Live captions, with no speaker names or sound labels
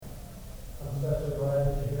especially glad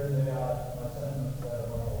that you're here today. My sentiments that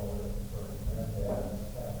are all over for Wednesday. I'm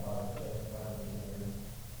just kind of positive, glad that you're here.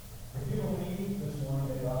 If you believe this morning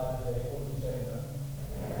that God is able to save them,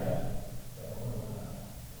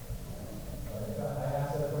 I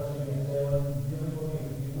asked that question again today. Do you really believe?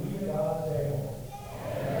 Do you believe that God is able?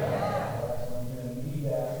 All right, so I'm going to need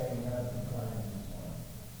that saying that a few times this morning.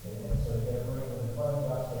 Okay, so you get a break with the fun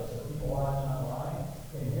gospel. So people watching online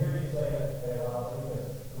can hear you say it, because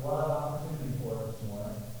there's a lot of opportunity for us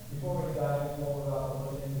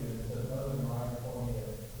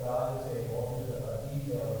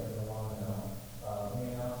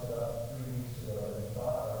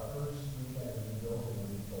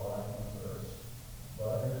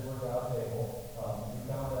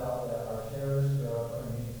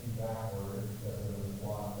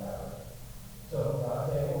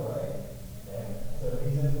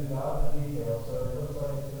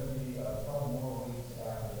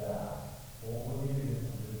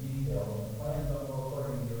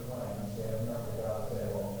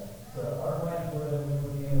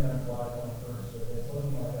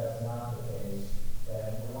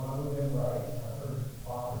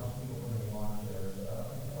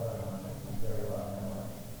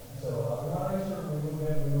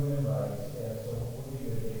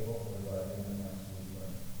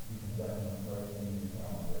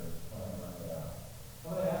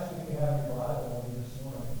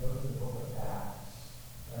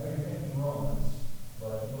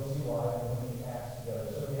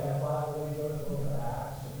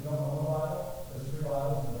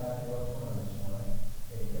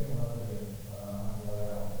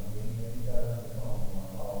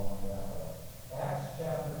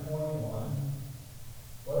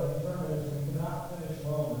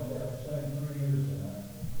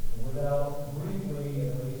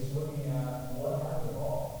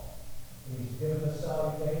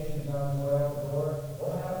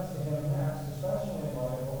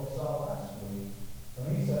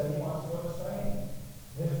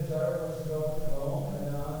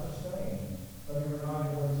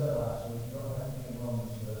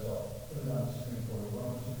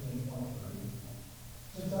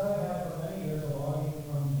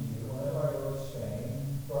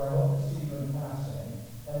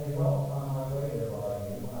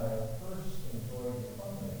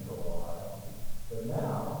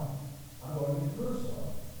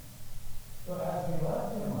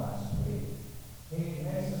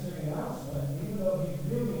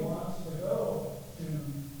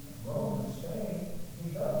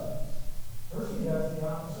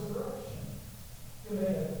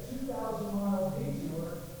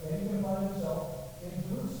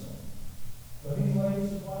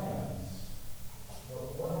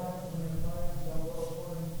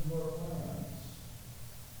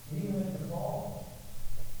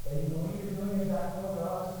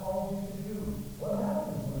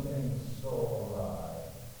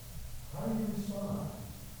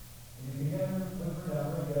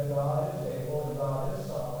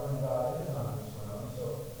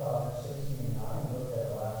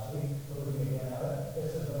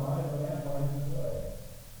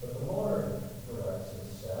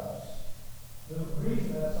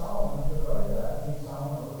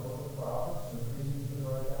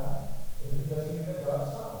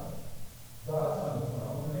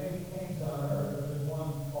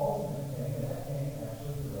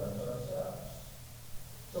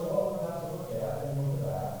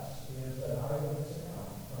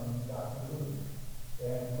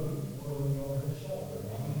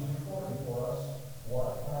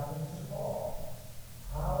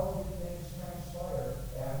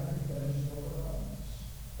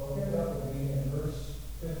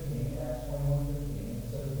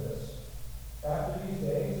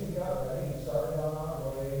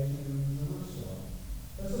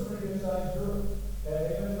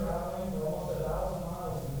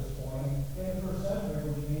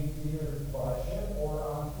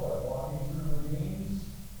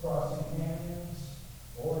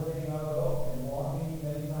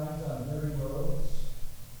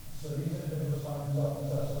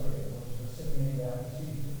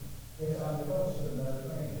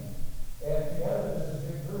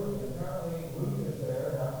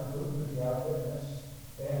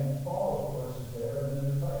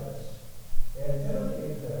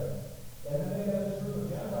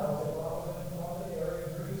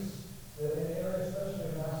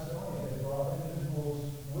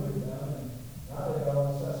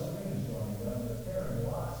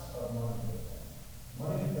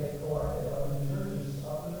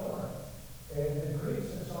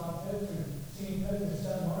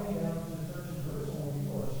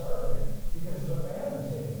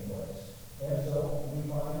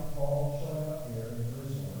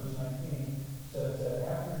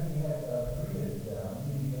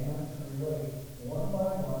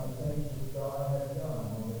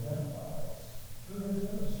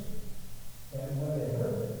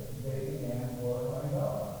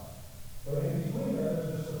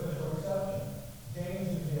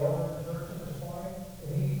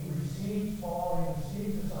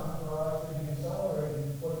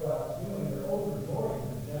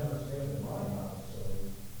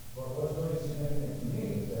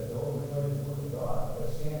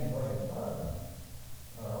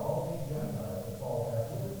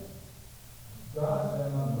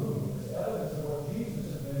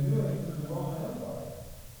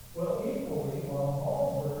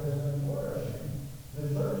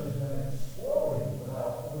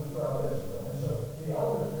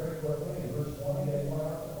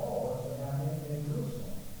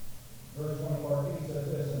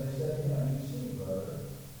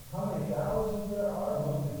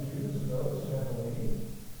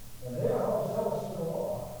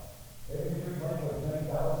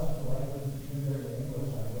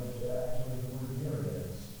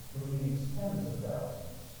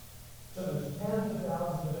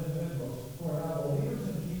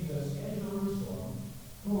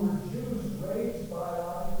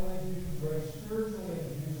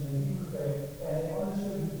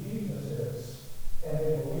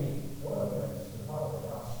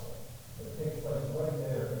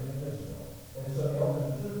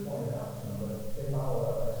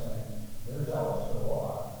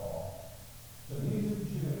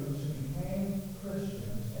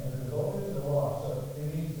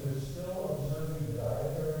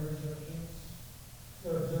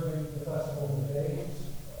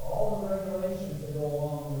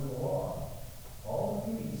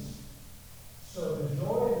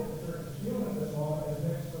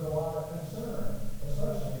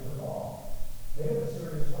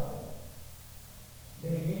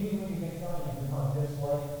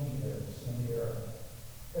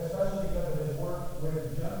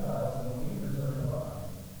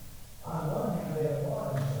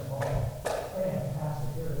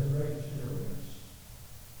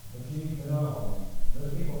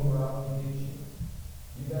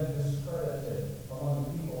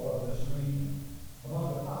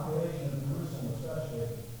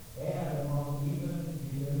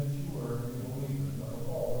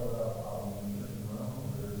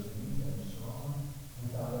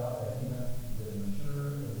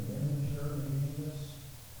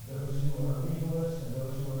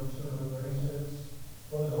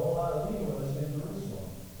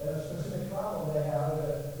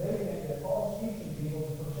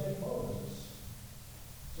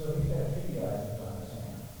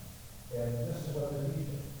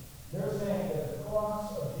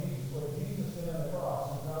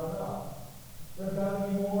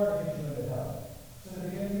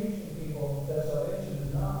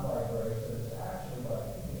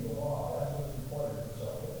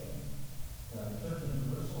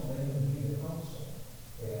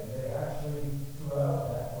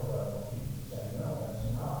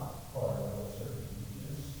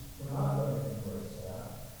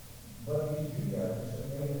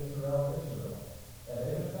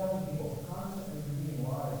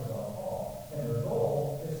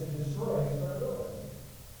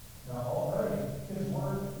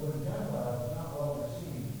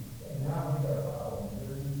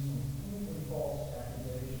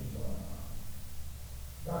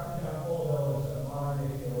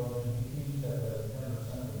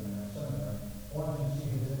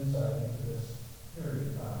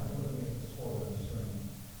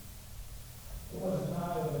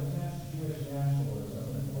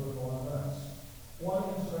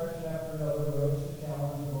insurrection after another rose to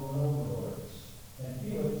challenge the Roman overlords, and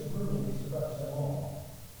Felix brutally suppressed them all.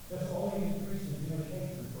 This only increased the Jewish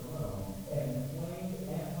hatred for Rome and inflamed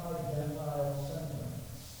anti-Gentile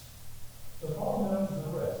sentiments. So Paul knows the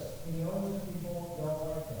risk. He knows that people don't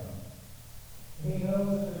like him. He knows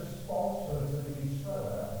that there's falsehoods that are being spread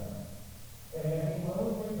about him. And he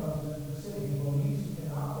willingly comes into the city. He believes he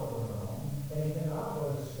cannot go to Rome, and he cannot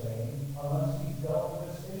go to Spain unless he's dealt with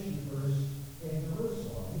this issue first in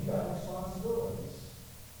Jerusalem. He's got responsibilities.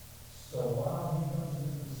 So while he comes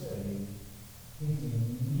into the city, he's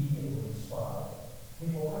immediately spotted.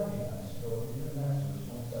 People recognize him. Go to the next verse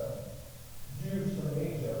 27. Jews from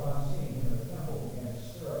Asia, upon seeing him in the temple, began to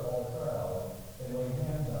stir up all the crowd. They laid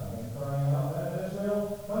hands on him, crying out, "Men of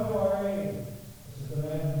Israel, come to our aid. This is the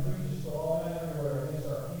man who preaches to all men everywhere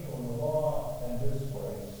against our people and the law and this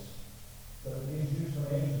place." But these Jews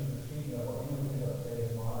from Asia are speaking of what you would think of today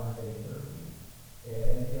as modern day Turkey.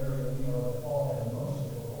 And the area we know that Paul had the most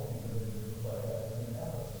difficulty with individuals like that was in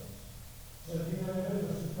Ephesus. So these are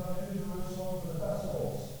individuals who come into Jerusalem for the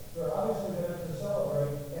festivals. They're obviously there to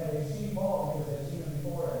celebrate, and they see Paul because they've seen him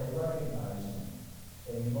before and they recognize him.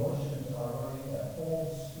 And emotions are running at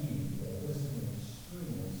full speed. This is an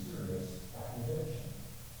extremely serious accusation.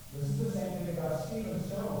 This is the same thing about Stephen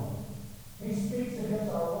Stone. He speaks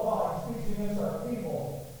against our law. He speaks against our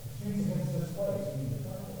people. He speaks against this place. He needs a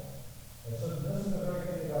temple. And so this is the very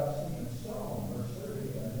thing about Stephen Stone, verse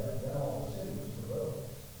 30, and then all the city was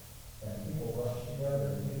provoked. And people rushed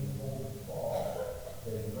together to take hold of Paul.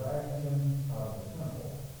 They dragged him out of the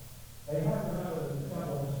temple. Now you have to remember that the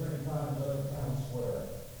temple was during time was like a town square.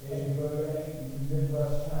 If you go to any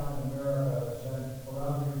Midwest town in America that's been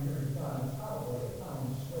around for a period of time, it's probably a town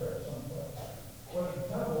square someplace. Well, the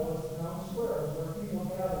temple was the town square. It was where people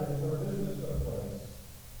gathered and where business took place.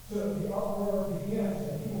 So the uproar begins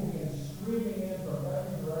and people begin streaming in from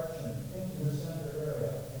every direction into the center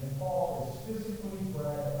area. And Paul is physically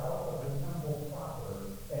dragged out of the temple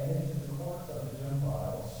proper and into the courts of the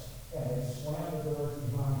Gentiles. And they slam the doors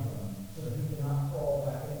behind him so that he cannot crawl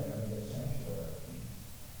back in there and get sanctuary.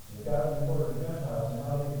 So they got him before the Gentiles, and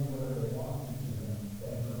now they can do whatever they want to him.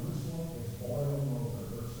 And Jerusalem is boiling over,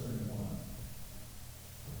 verse 31.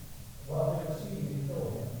 While they were seeking to kill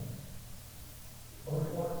him, a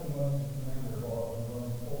report came up to the commander of all the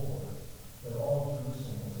Roman cohort that all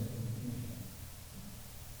Jerusalem was in confusion.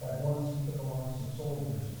 At once he took along some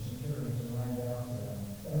soldiers and centurions and ran down to them.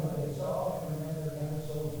 And when they saw the commander and the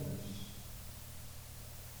soldiers,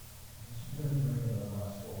 the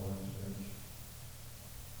last 4 words, church,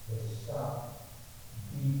 they stopped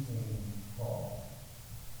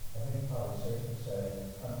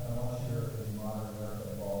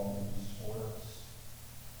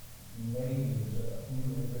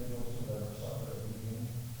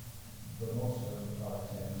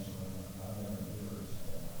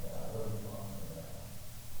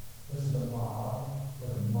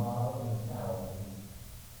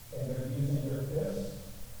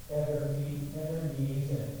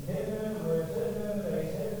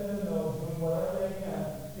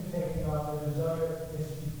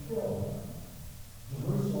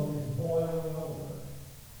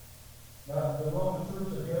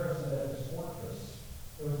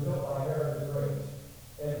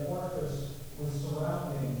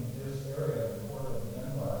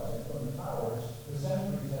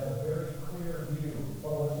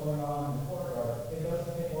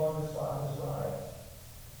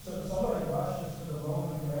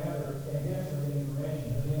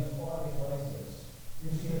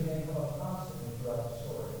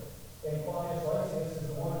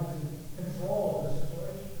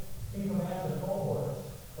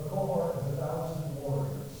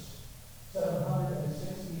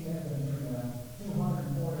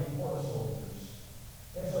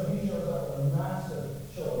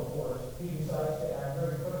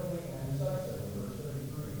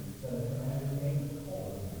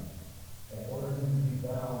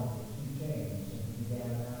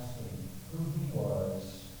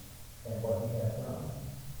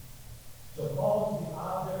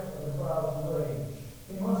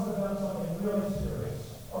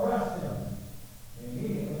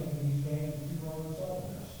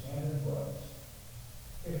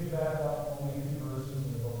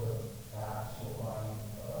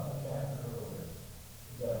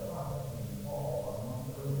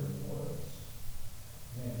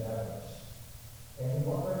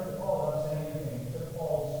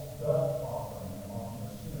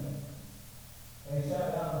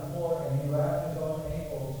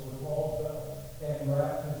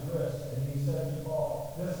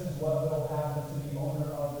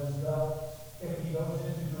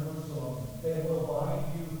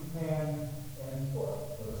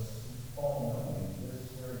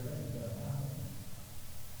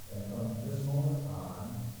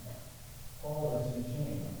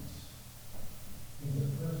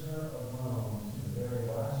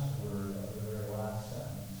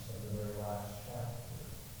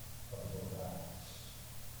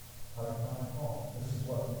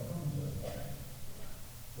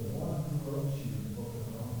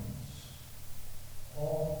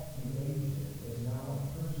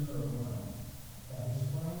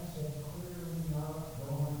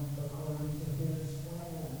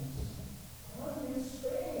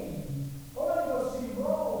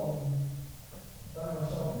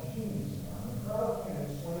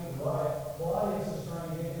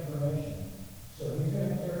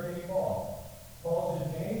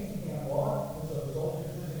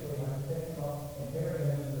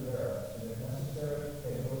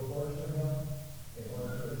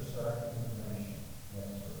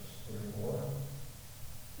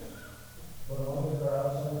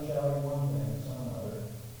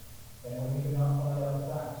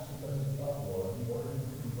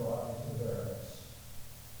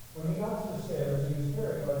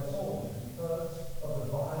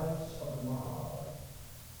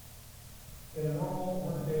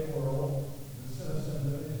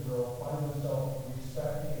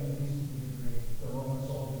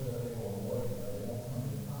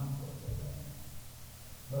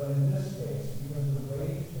But in this case, because the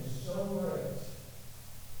weight is so great,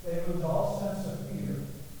 they lose all sense of fear.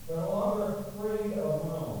 They're no longer afraid of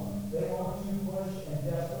Rome. They want to push and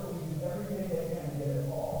desperately do everything they can to get it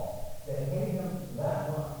all. They hate him that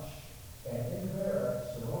much. And in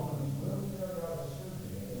barracks, the Romans will carry out a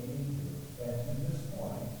scrutiny if they need to. And to this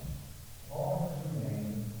point, Paul has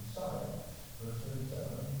remained silent. Verse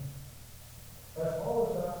 37. As Paul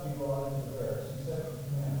was about to be brought into the barracks, he said to the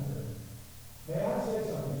commander, "May I say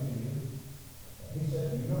something to you?"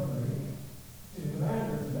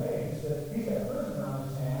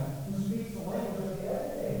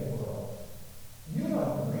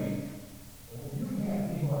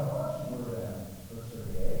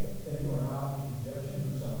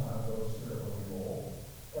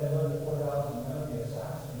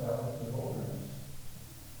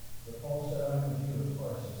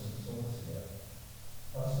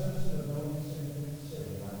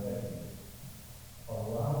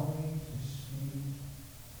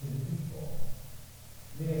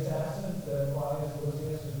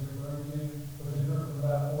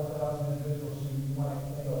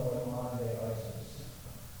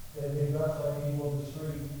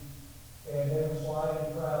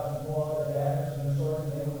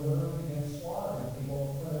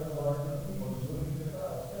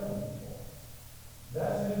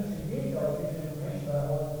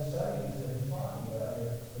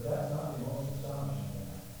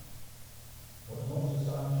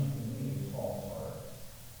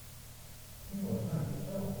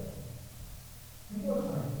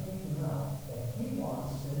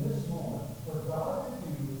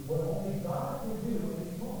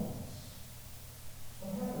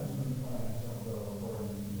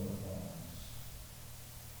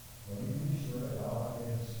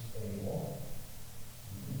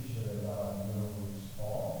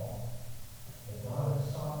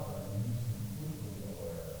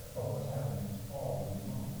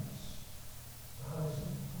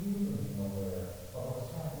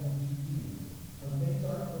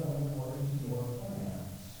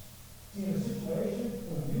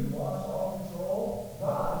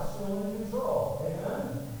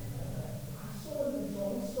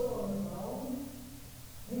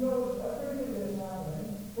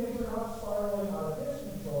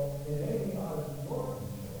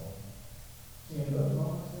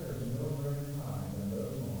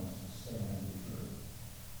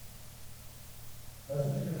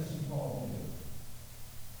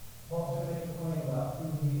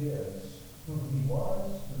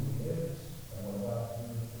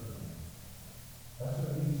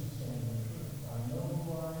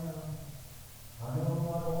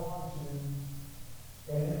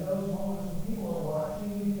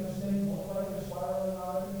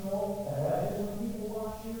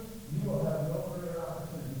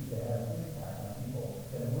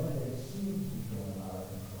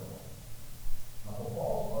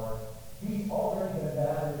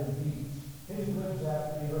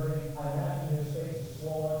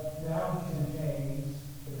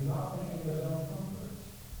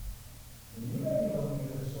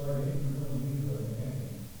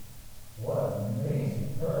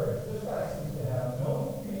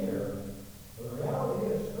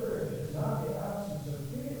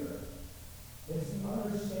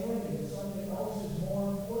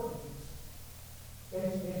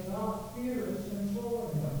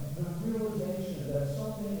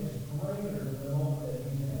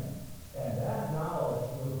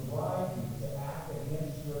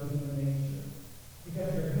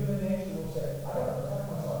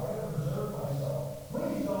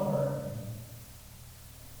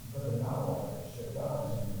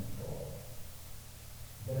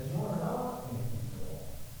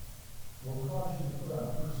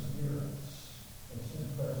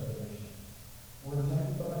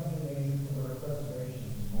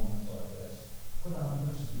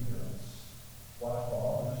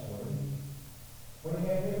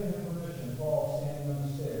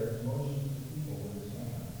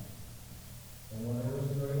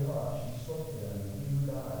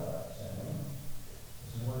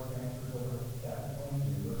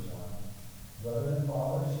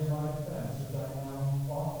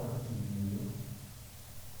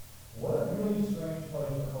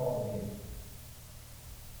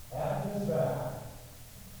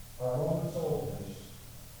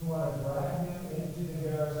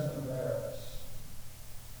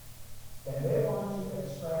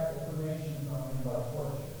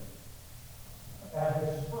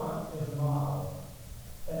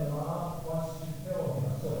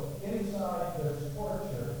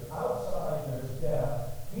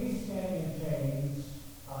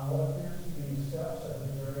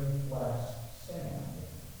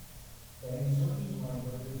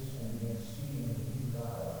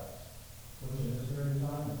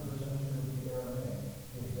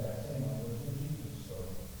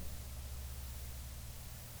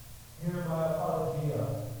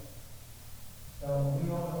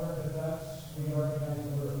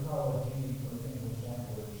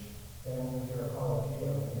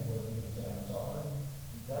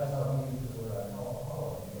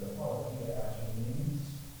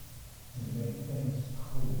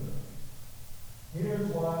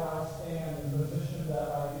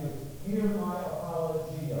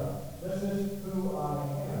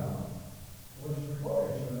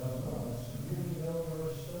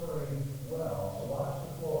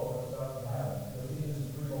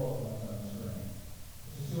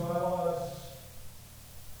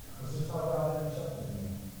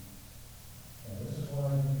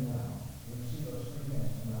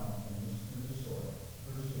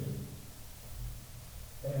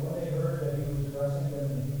 And when